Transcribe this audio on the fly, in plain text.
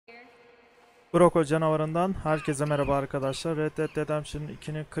Broko canavarından herkese merhaba arkadaşlar. Red Dead Redemption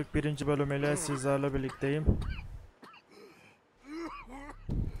 2'nin 41. bölümüyle sizlerle birlikteyim.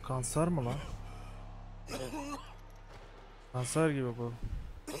 Kanser mi lan? Kanser gibi bu.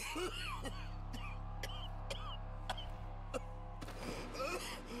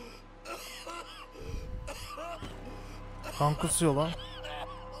 Kan kusuyor lan.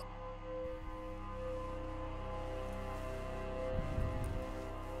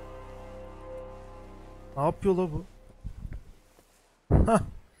 Ne yapıyor la bu? Hah.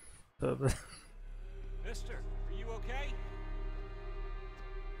 Tövbe. Mister, are you okay?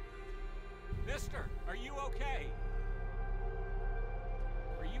 Mister, are you okay?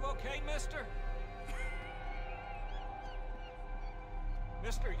 Are you okay, mister?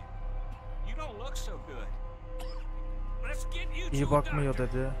 Mister, you don't look so good. Let's get you to İyi a bakmıyor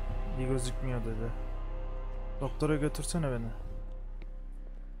doctor. dedi. İyi gözükmüyor dedi. Doktora götürsene beni.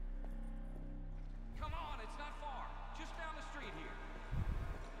 Come on, it's not far. Just down the street here.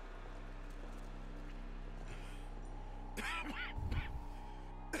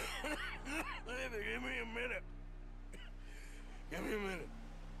 Give me a minute. Give me a minute.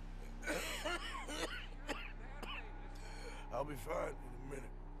 I'll be fine in a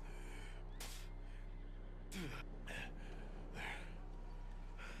minute.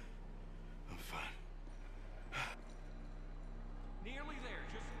 I'm fine. Nearly there,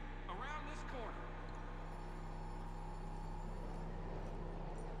 just around this corner.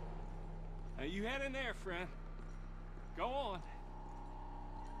 Now you head in there, friend. Go on.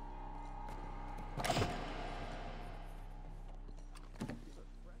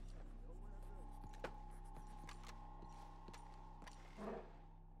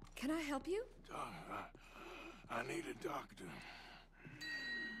 Can I help you? I need a doctor.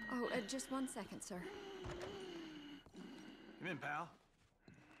 Oh, just one second, sir. Come in, pal.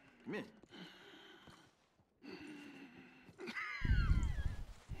 Come in.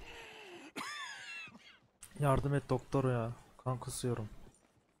 Yardım et doktor ya. Kan kusuyorum.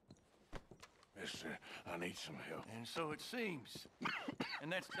 Mister, I need some help. And so it seems.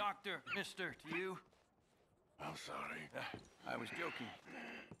 And that's Doctor, Mister to you. I'm sorry. I was joking.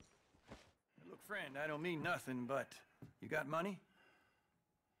 Look, friend, I don't mean nothing, but you got money?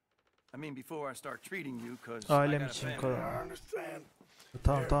 I mean, before I start treating you, cause I Ailem got a için family. I understand.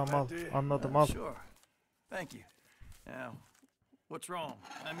 Tamam tamam al. Anladım al. Sure. Thank you. Now, what's wrong?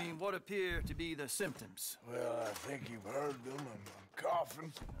 I mean, what appear to be the symptoms? Well, I think you've heard them. I'm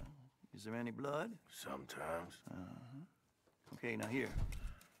coughing. Is there any blood? Sometimes. Okay, now here.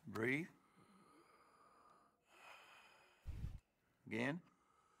 Breathe. Again.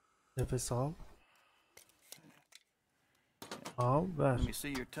 Nefes al. Al ver. Let me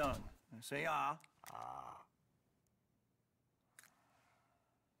see your tongue. Say ah.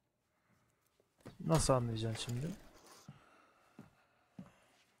 Nasıl anlayacaksın şimdi?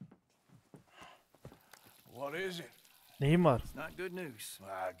 What is it? Neyin var? It's not good news.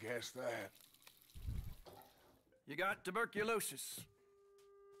 I guess that. You got tuberculosis.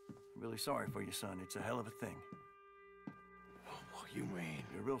 Really sorry for you, son. It's a hell of a thing. What you mean?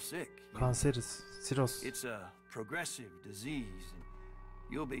 You're real sick. Kanseriz. Siroz. It's a progressive disease, and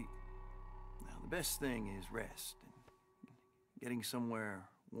you'll be... Now, the best thing is rest, and getting somewhere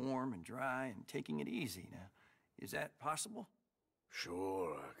warm and dry, and taking it easy. Now, is that possible?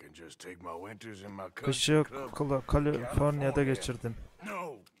 Sure, I can just take my winters in my country Kışı club. Kaliforniya'da geçirdim.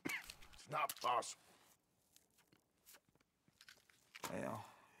 No, it's not possible. Well,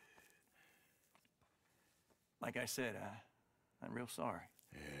 like I said, I'm real sorry.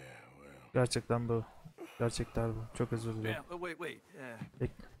 Yeah, well. Gerçekten bu. Gerçekler bu. Çok özür dilerim. Yeah, but wait.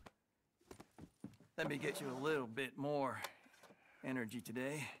 Bek- Let me get you a little bit more energy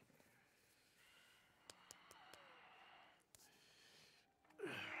today.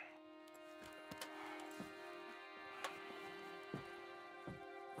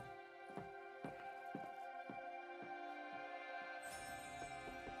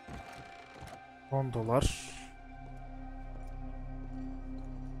 $10.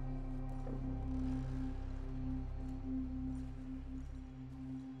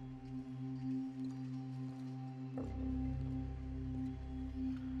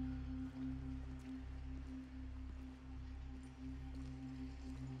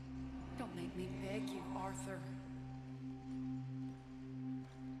 Don't make me beg you, Arthur.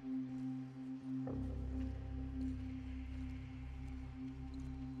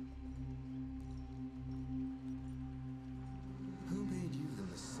 Who made you the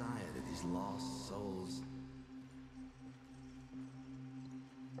Messiah to these lost souls?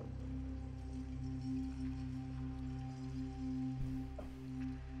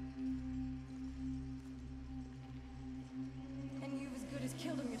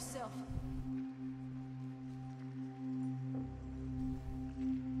 yourself.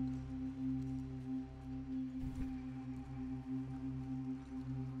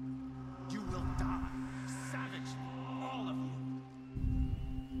 You will die, savage, all of you.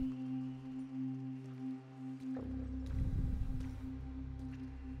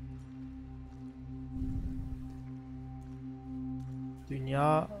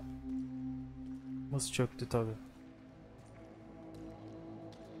 Dünyamız çöktü tabi.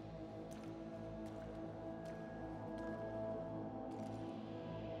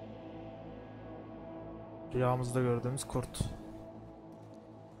 Rüyamızda gördüğümüz kurt.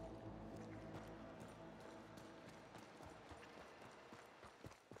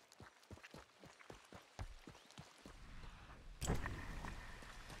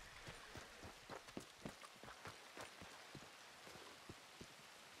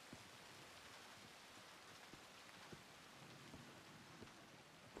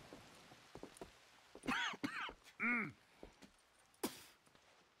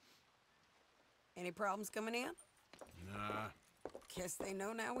 Any problems coming in? Nah. Guess they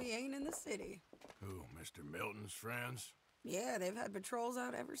know now we ain't in the city. Who, Mr. Milton's friends? Yeah, they've had patrols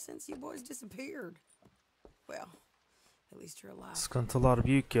out ever since you boys disappeared. Well, at least you're alive. Sıkıntılar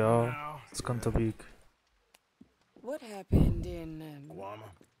büyük ya. Sıkıntı büyük. What happened in... Guama?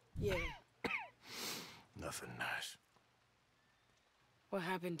 Yeah, Nothing nice. what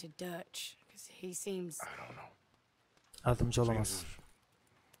happened to Dutch? Because he seems... I don't know. Yardımcı olamaz. Seems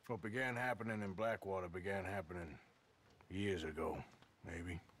what began happening in Blackwater began happening years ago,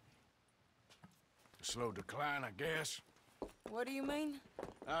 maybe. A slow decline, I guess. What do you mean?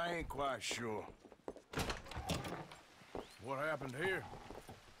 I ain't quite sure. What happened here?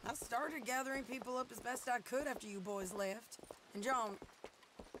 I started gathering people up as best I could after you boys left. And John,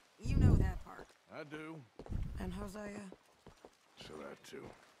 you know that part. I do. And Hosea? So that too.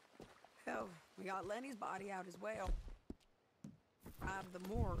 Hell, we got Lenny's body out as well. Robbed the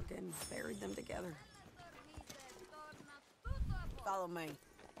morgue and buried them together. Follow me.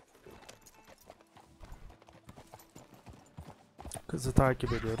 Kızı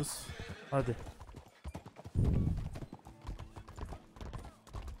takip ediyoruz. Hadi.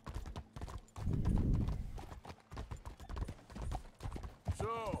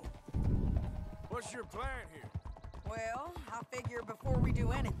 So, what's your plan here? Well, I figure before we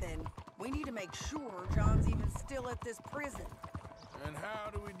do anything, we need to make sure John's even still at this prison. And how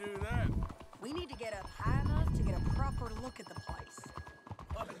do we do that? We need to get up high enough to get a proper look at the place.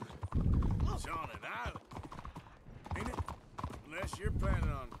 It's on an island, ain't it? Unless you're planning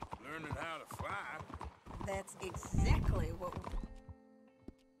on learning how to fly. That's exactly what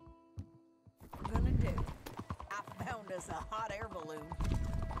we're gonna do. I found us a hot air balloon.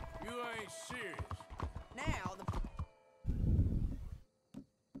 You ain't serious. Now the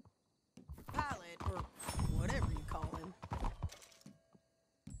pilot, or whatever you call him,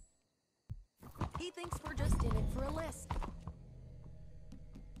 He thinks we're just in it for a list.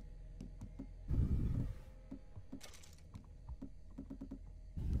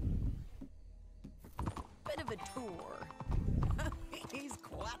 bit of a tour. He's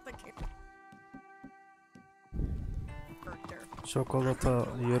quite the character. Çikolata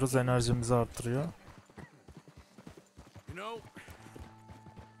yiyoruz, enerjimizi arttırıyor. You know,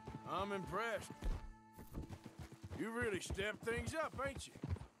 I'm impressed. You really stepped things up, ain't you?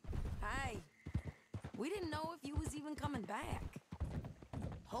 Hey, we didn't know if you was even coming back.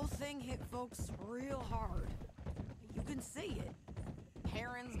 Whole thing hit folks real hard. You can see it.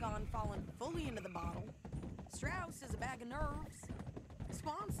 Heron's gone falling fully into the bottle. Strauss is a bag of nerves.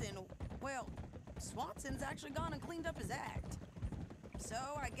 Swanson's actually gone and cleaned up his act. So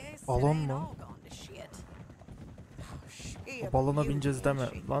I guess it Balon ain't mu? all gone to shit. Shit, Balona you bineceğiz deme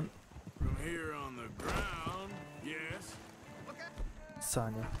ain't lan. From here on the ground, yes. Bir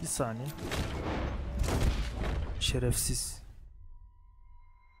saniye, bir saniye. Şerefsiz.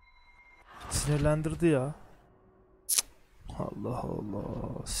 Sinirlendirdi ya. Cık. Allah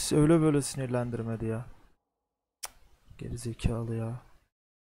Allah. Öyle böyle sinirlendirmedi ya. Cık. Gerizekalı ya.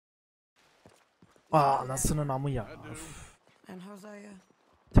 Anasının amı ya. Üf. And Hosea?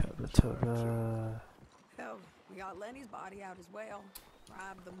 Tövbe tövbe. Hell, we got Lenny's body out as well.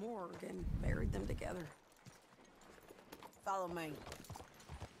 Robbed the morgue and buried them together. Follow me.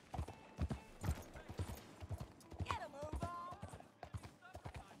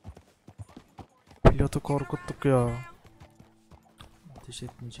 Pilotu korkuttuk ya. Ateş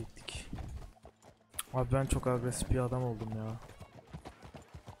etmeyecektik. Abi ben çok agresif bir adam oldum ya.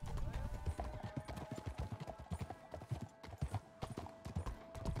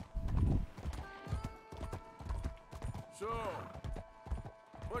 So,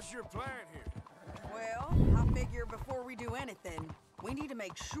 What's your plan here? Well, I figure before we do anything, we need to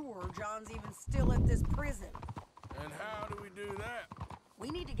make sure John's even still at this prison. And how do we do that? We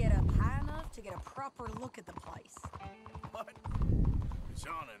need to get up high enough to get a proper look at the place. What? It's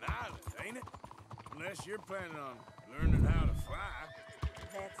on an island, ain't it? Unless you're planning on learning how to fly.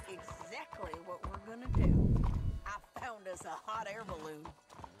 That's exactly what we're gonna do. I found us a hot air balloon.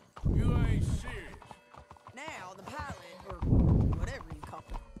 You ain't serious. Now, the pilot, or whatever you call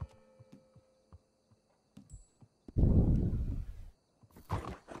it.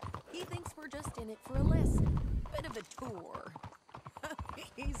 He thinks we're just in it for a lesson. Bit of a tour.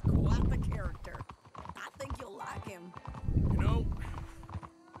 He's quite the character. I think you'll like him. You know,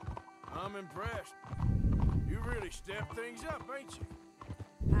 I'm impressed. You really stepped things up, ain't you?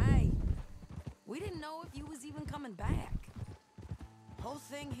 Hey, we didn't know if you was even coming back. Whole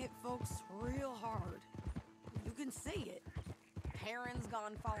thing hit folks real hard. You can see it. Perrin's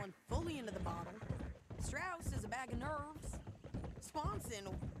gone falling fully into the bottle. Strauss is a bag of nerves.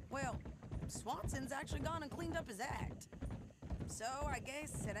 Swanson's actually gone and cleaned up his act. So I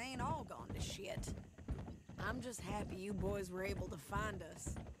guess it ain't all gone to shit. I'm just happy you boys were able to find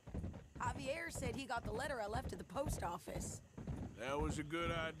us. Javier said he got the letter I left at the post office. That was a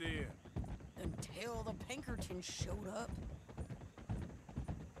good idea. Until the Pinkertons showed up.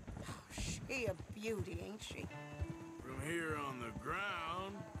 Oh, she a beauty, ain't she? From here on the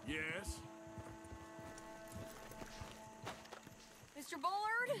ground, yes. Mr.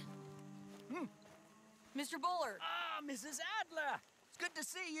 Bullard? Mr. Bullard. Ah, Mrs. Adler! It's good to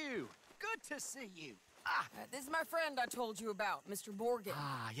see you. Good to see you. This is my friend I told you about, Mr. Morgan.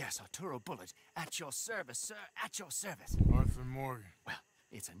 Ah, yes, Arturo Bullard. At your service, sir. At your service. Arthur Morgan. Well,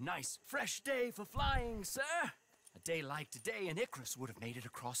 it's a nice, fresh day for flying, sir. A day like today, an Icarus would have made it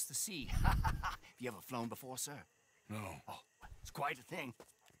across the sea. Have you ever flown before, sir? No. Oh, it's quite a thing.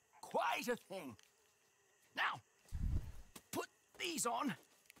 Quite a thing. Now, put these on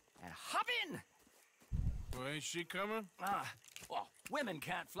and hop in. Well, ain't she coming? Well, women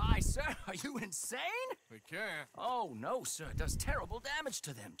can't fly, sir. Are you insane? They can't. Oh, no, sir. It does terrible damage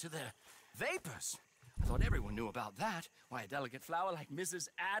to them, to their vapors. I thought everyone knew about that. Why, a delicate flower like Mrs.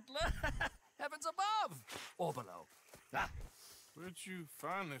 Adler? Heavens above! Or below. Where'd you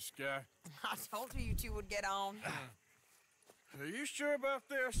find this guy? I told you two would get on. Are you sure about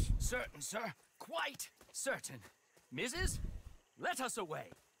this? Certain, sir. Quite certain. Mrs., let us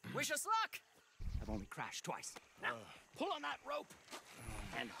away. Wish us luck. I've only crashed twice. Now, pull on that rope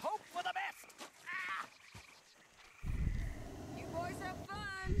and hope for the best. You boys have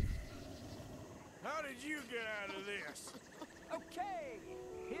fun. How did you get out of this? Okay,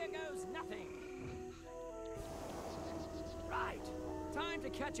 here goes nothing. Right, time to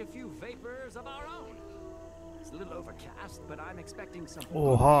catch a few vapors of our own. It's a little overcast, but I'm expecting some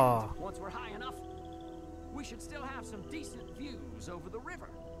Oha. wind. Once we're high enough, we should still have some decent views over the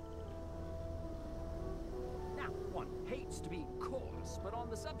river. Now, one hates to be coarse, but on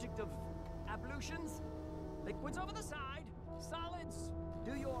the subject of ablutions, liquids over the side, solids,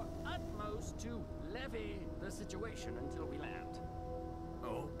 do your utmost to levy the situation until we land.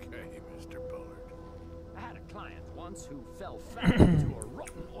 Okay, Mr. Bullard. I had a client once who fell foul to a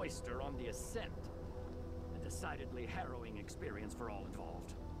rotten oyster on the ascent. A decidedly harrowing experience for all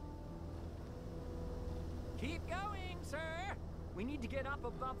involved. Keep going, sir! We need to get up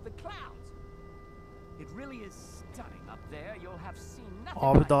above the clouds. It really is stunning up there. You'll have seen nothing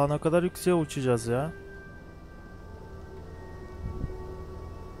Abi like daha ne kadar yükseğe uçacağız ya?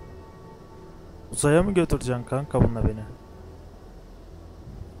 Uzaya mı götüreceksin kanka bununla beni?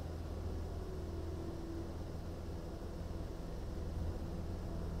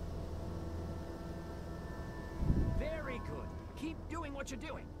 Very good. Keep doing what you're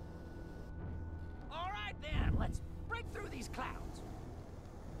doing. All right then, let's break through these clouds.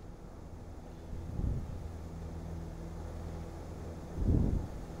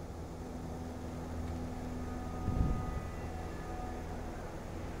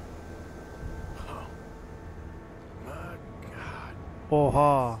 My God.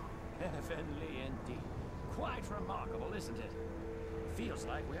 Oha. Heavenly indeed. Quite remarkable, isn't it? Feels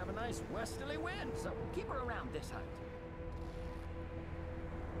like we have a nice westerly wind, so keep her around this height.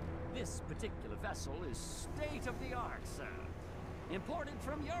 This particular vessel is state-of-the-art, sir. Imported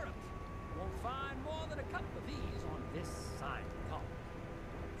from Europe. Won't find more than a couple of these on this side of the pond.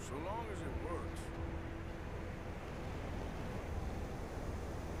 So long as it works.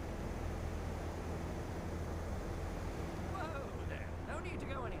 Whoa there. No need to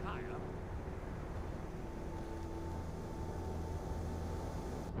go any higher.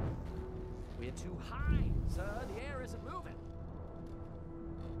 We're too high, sir. The air isn't moving.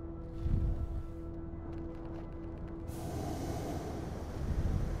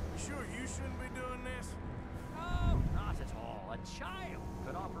 You shouldn't be doing this. Oh, not at all. A child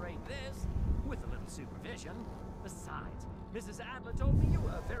could operate this with a little supervision. Besides, Mrs. Adler told me you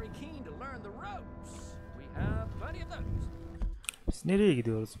were very keen to learn the ropes. We have plenty of those. Biz nereye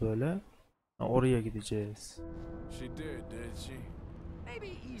gidiyoruz böyle? Ha, oraya gideceğiz. She did she?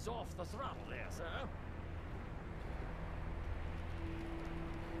 Maybe ease off the throttle there, sir.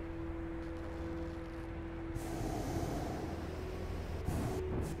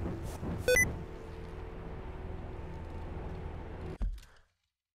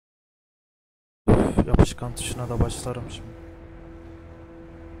 Yapışkan tuşuna da başlarım şimdi.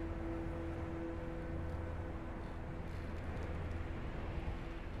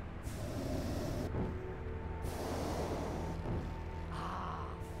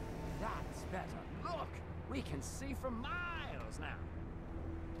 That's better. Look, we can see for miles now.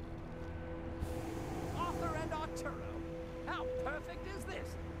 Arthur and Arturo. How perfect is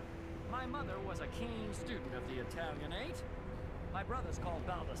this? My mother was a keen student of the Italianate. My brother's called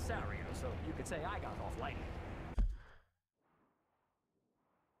Baldessario, so you could say I got off lightly.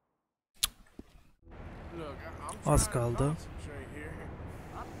 Look, I'm Az trying to kaldı. concentrate here.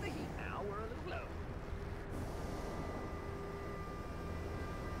 Up the heat now, we're a little low.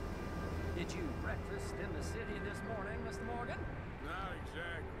 Did you breakfast in the city this morning, Mr. Morgan? Not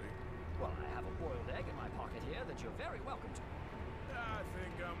exactly. Well, I have a boiled egg in my pocket here that you're very welcome to. I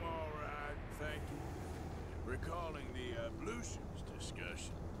think I'm all right, thank you. Recalling the ablutions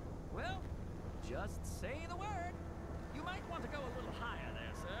discussion. Well, just say the word. You might want to go a little higher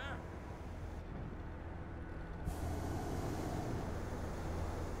there, sir.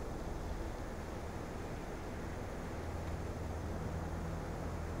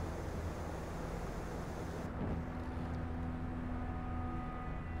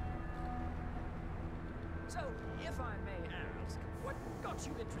 So, if I may ask, what got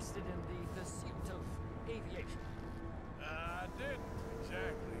you interested in the pursuit of aviation? I didn't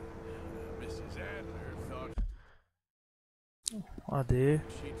exactly. Mrs. Adler thought Hadi.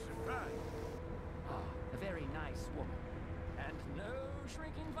 she'd survive. Ah, a very nice woman. And no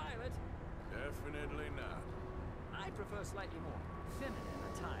shrinking violet. Definitely not. I prefer slightly more feminine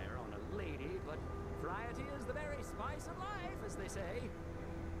attire on a lady, but variety is the very spice of life, as they say.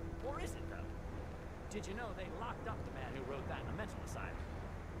 Or is it, though? Did you know they locked up the man who wrote that in a mental asylum?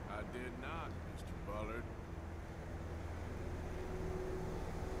 I did not, Mr. Bullard.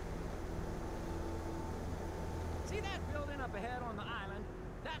 See that building up ahead on the island?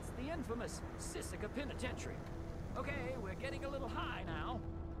 That's the infamous Sisika Penitentiary. Okay, we're getting a little high now.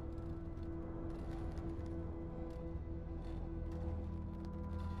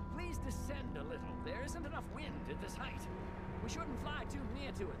 Please descend a little. There isn't enough wind at this height. We shouldn't fly too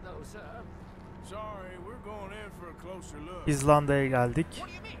near to it, though, sir. Sorry, we're going in for a closer look. İzlanda'ya geldik. What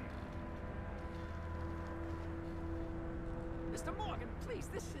do you mean? Mr. Morgan, please,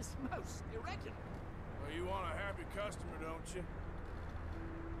 this is most irregular. Well, you want a happy customer, don't you?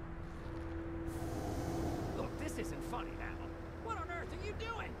 Look, this isn't funny now. What on earth are you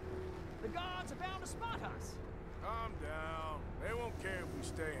doing? The guards are bound to spot us. Calm down. They won't care if we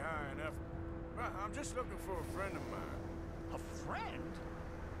stay high enough. I'm just looking for a friend of mine. A friend?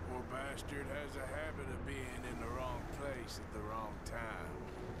 Poor bastard has a habit of being in the wrong place at the wrong time.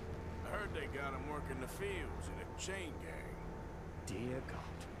 I heard they got him working the fields in a chain gang. Dear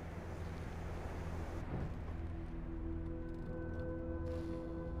God.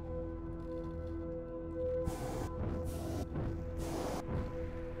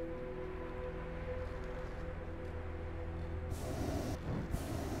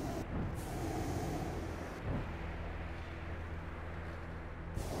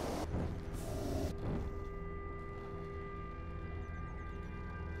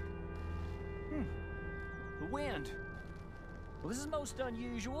 The wind. Well, this is most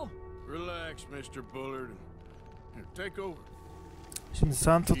unusual. Relax, Mr. Bullard. Here, take over. Şimdi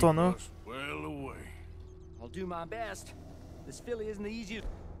sen tut Keep onu. us well away. I'll do my best. This filly isn't the easiest.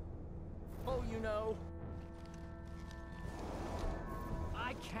 Oh, you know.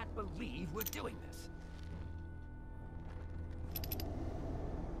 I can't believe we're doing this.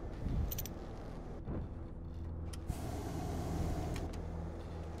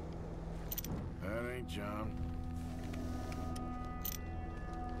 That ain't John.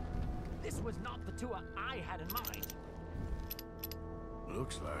 This was not the tour I had in mind.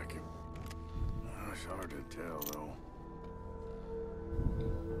 Looks like it. It's hard to tell, though.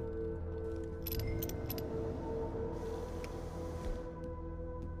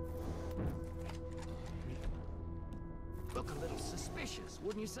 Look a little suspicious,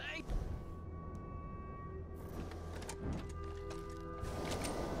 wouldn't you say?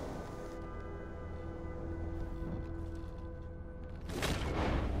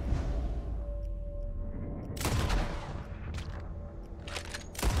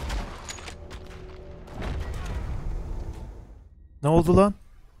 Ne oldu lan?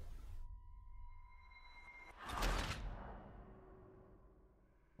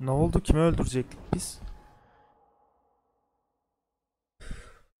 Ne oldu? Kimi öldürecektik biz?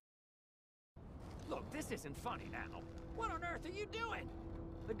 Look, this isn't funny now. What on earth are you doing?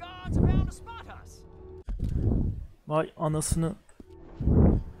 The guards are bound to spot us. Vay anasını.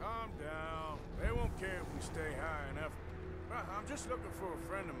 Calm down. They won't care if we stay high enough. I'm just looking for a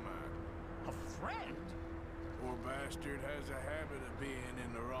friend of mine. A friend? Poor bastard has a habit of being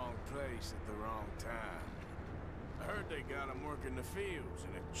in the wrong place at the wrong time. I heard they got him working the fields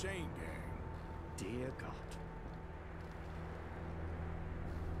in a chain gang. Dear God.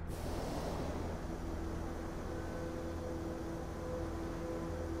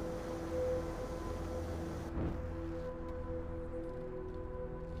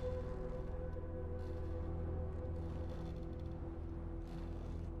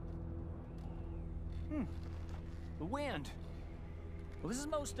 The wind. Well, this is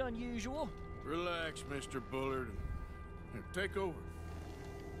most unusual. Relax, Mr. Bullard. Here, take over.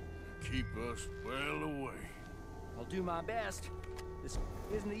 Keep us well away. I'll do my best. This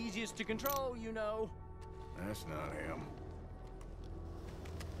isn't the easiest to control, you know. That's not him.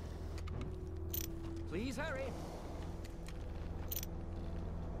 Please hurry.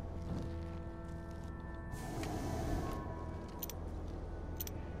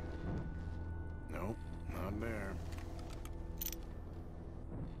 Nope, not there.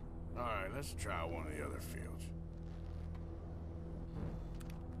 All right, let's try one of the other fields.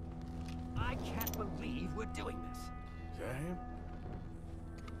 I can't believe we're doing this. Is that him?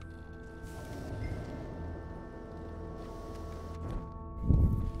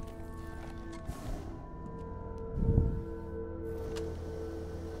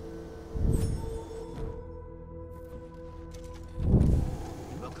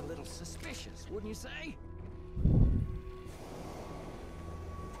 You look a little suspicious, wouldn't you say?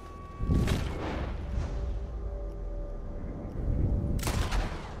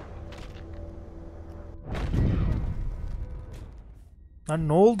 Lan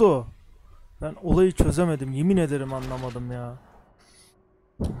ne oldu? Ben olayı çözemedim. Yemin ederim anlamadım ya.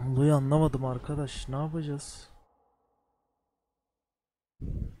 Olayı anlamadım arkadaş. Ne yapacağız?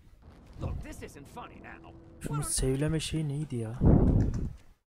 Look, this isn't funny now. Şunu sevleme şey neydi ya? What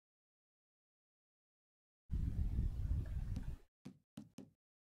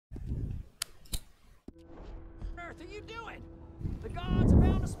on earth are you doing? The guards are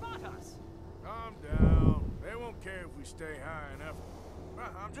bound to spot us. Calm down. They won't care if we stay high enough.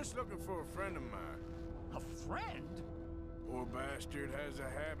 I'm just looking for a friend of mine. A friend? Poor bastard has a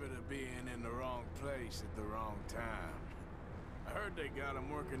habit of being in the wrong place at the wrong time. I heard they got him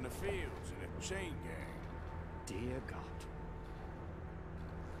working the fields in a chain gang. Dear God.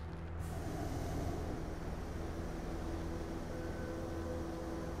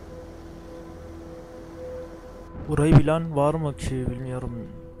 Burayı bilen var mı ki bilmiyorum.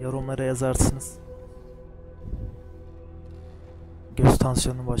 Yorumlara yazarsınız. Göz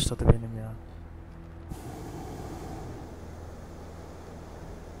tansiyonum başladı benim ya.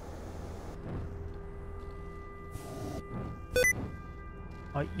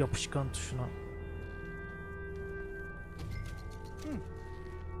 Ay yapışkan tuşuna.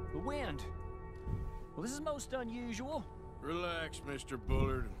 The wind. Well, this is most unusual. Relax, Mr.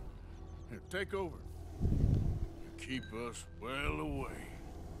 Bullard. Here, take over. Keep us well away.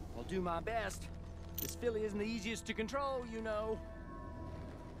 I'll do my best. This filly isn't the easiest to control, you know.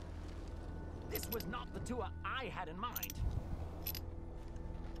 This was not the tour I had in mind.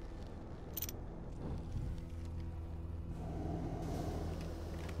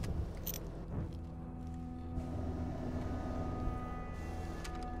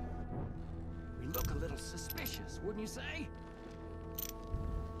 We look a little suspicious, wouldn't you say?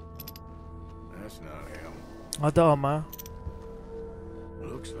 That's not him. Hadi ama.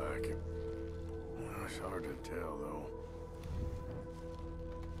 Looks like him. It's hard to tell, though.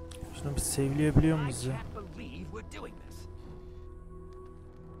 Şunu bir sevleyebiliyor I muyuz ya? can't believe we're doing this.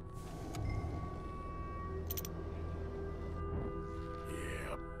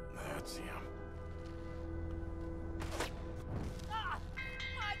 Yep, that's him. Ah!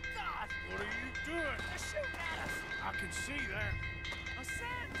 My God! What are you doing? They're shooting at us! I can see that.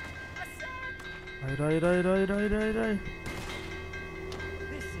 Ascend! Ascend! Hayır hayır hayır hayır hayır hayır hayır.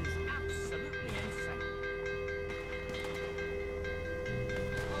 This is absolutely insane.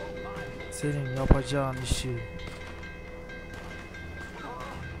 Oh my! Senin yapacağın işi.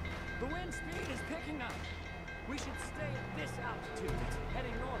 The wind speed is picking up. We should stay at this altitude. It's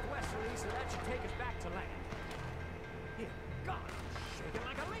heading northwesterly, so that should take us back to land. Here, God, I'm shaking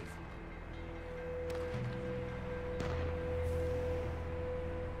like a leaf.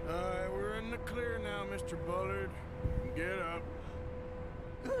 Mr. Bullard. Get up.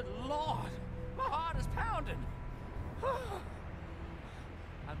 Good Lord, my heart is pounding.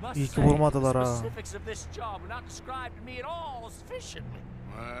 I must İyi ki say, the vurmadılar ha. specifics of this job were not described to me at all sufficiently.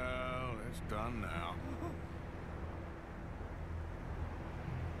 Well, it's done now.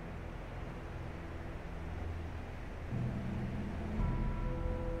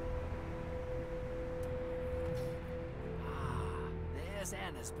 There's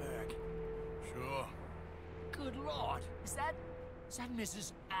Annesburg. Sure. Good Lord, is that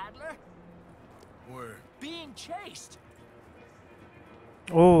Mrs. Adler? Where? Being chased.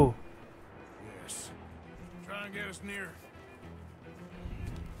 Oo. Yes. Try and get us near.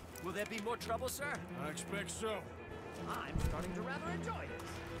 Will there be more trouble, sir? I expect so. I'm starting to rather enjoy this.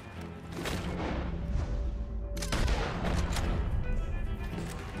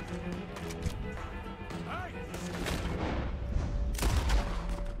 Hey!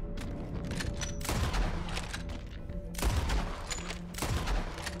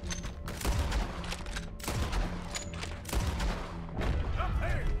 Up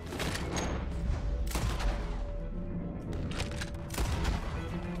there!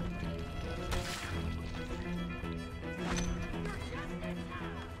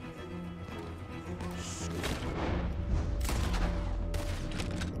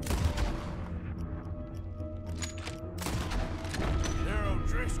 They're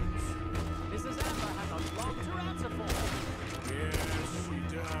O'Driscoll's. Mrs. Adler has a lot to answer for. Yes, she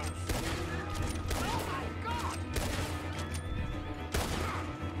does. Oh my God!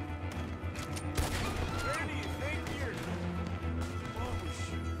 Where do you think you're... Oh,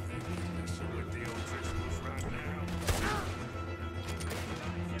 shoot. Messing with the O'Driscolls right now.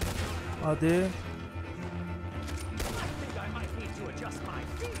 Hadi. I think I might need to adjust my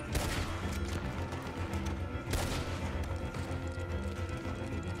feet.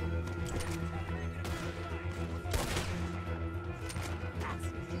 That's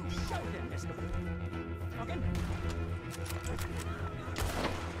you showed him, Mr. Morgan.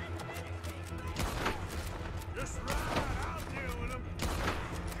 Just right, I'll deal with them.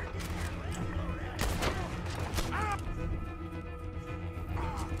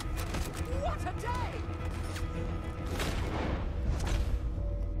 What a day!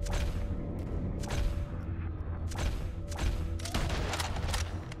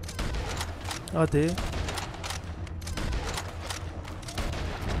 Hadi.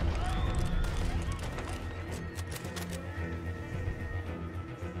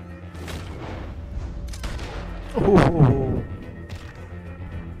 Oo.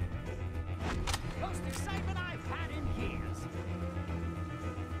 Most excitement I've had in years.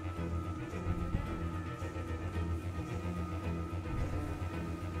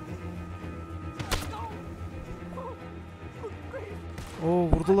 Oo,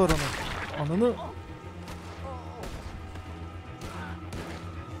 vurdular onu. Ananı.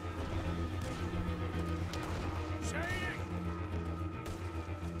 Shane!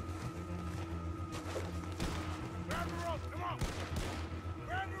 Grab the rope, come on!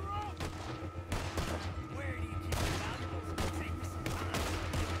 Grab the rope! Where do you keep the valuables? Things.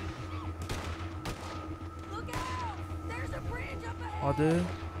 Look out! There's a bridge up ahead! Hadi.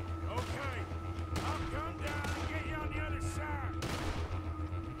 Okay, I'll come down and get you on the other side.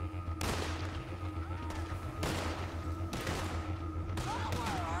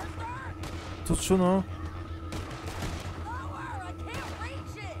 Lower, Arthur! Tut şunu. Lower! I can't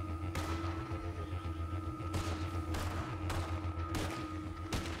reach it!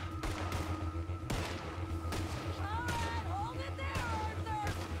 Alright, hold it there, Arthur!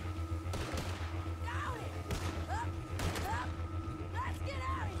 Got it! Up! Up! Let's get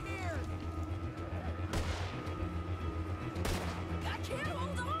out of here! I can't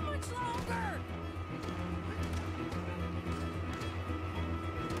hold on much longer!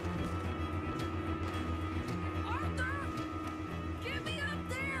 Arthur! Get me up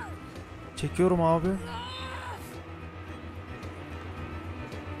there! Çekiyorum abi. Ah!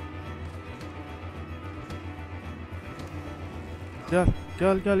 Gel.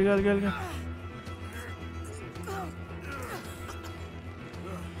 Gel gel gel gel gel.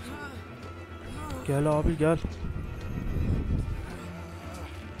 Gel abi gel. I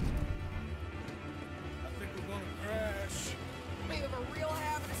think we're gonna crash. We have a real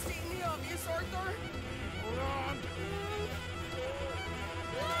habit of seeing the obvious, Arthur. Hold on.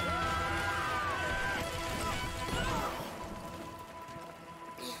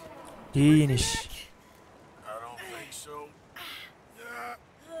 İyi iniş. I don't think so.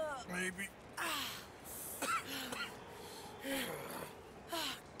 Maybe.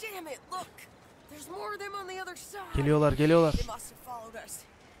 Damn it, look! There's more of them on the other side. Geliyorlar geliyorlar. They must have followed us.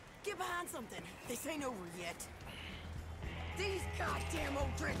 Get behind something. This ain't over yet. These goddamn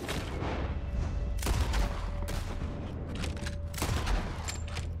old drinks.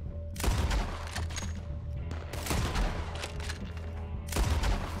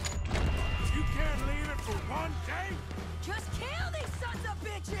 You can't leave it for one day? Just kill these sons of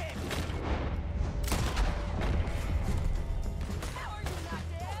bitches! How are you not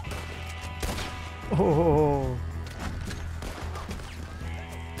dead? Oh.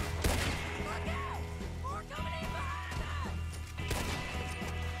 Look out! More coming in behind us!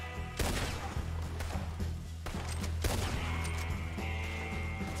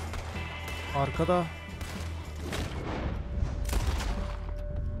 Arkada.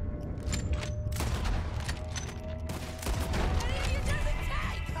 It doesn't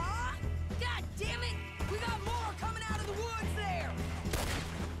take, huh? God damn it! We got more coming out of the woods there!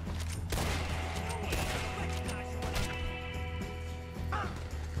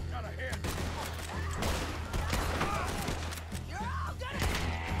 Got a hit. You're all gonna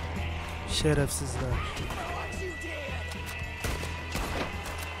Şerefsizler. what you did!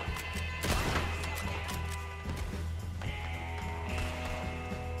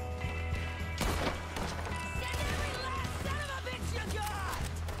 Send every last son of a bitch you got!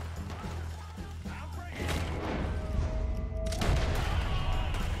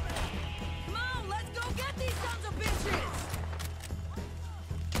 Come on, let's go get these sons of bitches!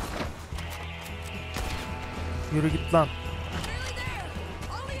 Yürü git lan. Nearly there!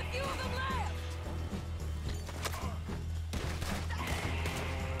 Only a few of them left!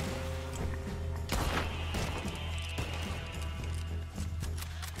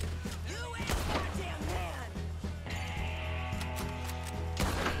 You ain't goddamn man!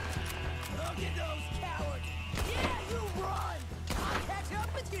 Look at those cowards! Yeah, you run! I'll catch up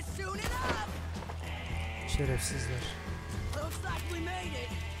with you soon enough! Şerefsizler. Looks like we made it.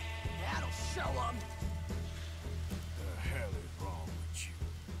 That'll show them. The hell is wrong with you?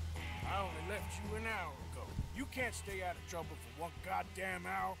 I only left you an hour ago. You can't stay out of trouble for one goddamn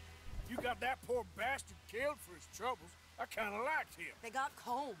hour. You got that poor bastard killed for his troubles. I kinda liked him. They got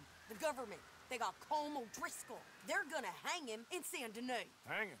Combe, the government. They got Combe O'Driscoll. They're gonna hang him in Saint Denis.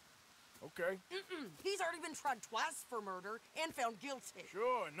 Hanging. Okay. He's already been tried twice for murder and found guilty.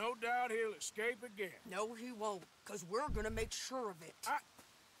 Sure, no doubt he'll escape again. No, he won't, because we're gonna make sure of it.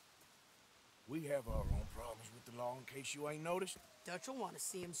 We have our own problems with the law in case you ain't noticed. Dutch will want to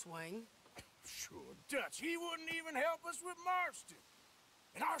see him swing. Sure, Dutch, he wouldn't even help us with Marston.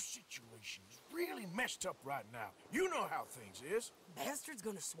 And our situation is really messed up right now. You know how things is. Bastard's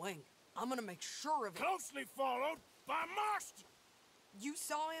gonna swing. I'm gonna make sure of it. Closely followed by Marston. You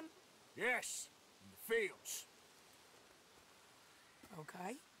saw him? Yes, in the fields.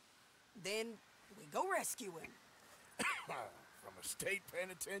 Okay. Then we go rescue him. From a state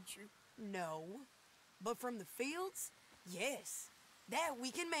penitentiary? No. But from the fields? Yes. That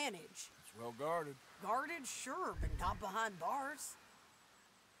we can manage. It's well guarded. Guarded, sure, but not behind bars.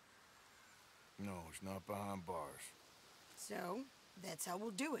 No, it's not behind bars. So, that's how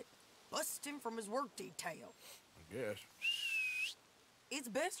we'll do it. Bust him from his work detail. I guess. It's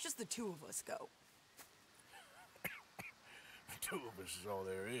best just the two of us go. Two of us is all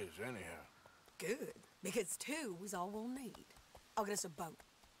there is, anyhow. Good, because two is all we'll need. I'll get us a boat,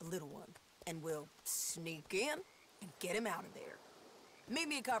 a little one, and we'll sneak in and get him out of there. Meet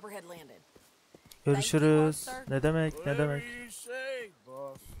me at Copperhead Landing. Görüşürüz. sir. Ne demek? Ne Whatever demek? you say,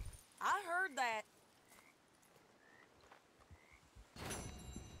 boss. I heard that.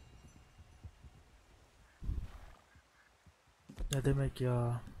 Ne demek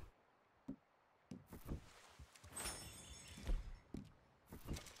ya?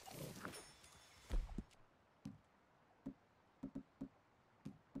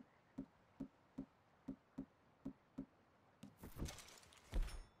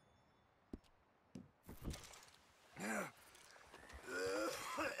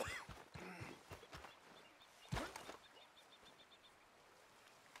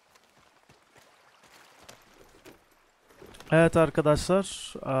 Evet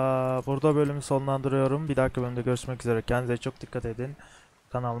arkadaşlar, burada bölümü sonlandırıyorum. Bir dahaki bölümde görüşmek üzere. Kendinize çok dikkat edin.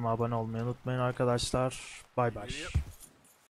 Kanalıma abone olmayı unutmayın arkadaşlar. Bay bay.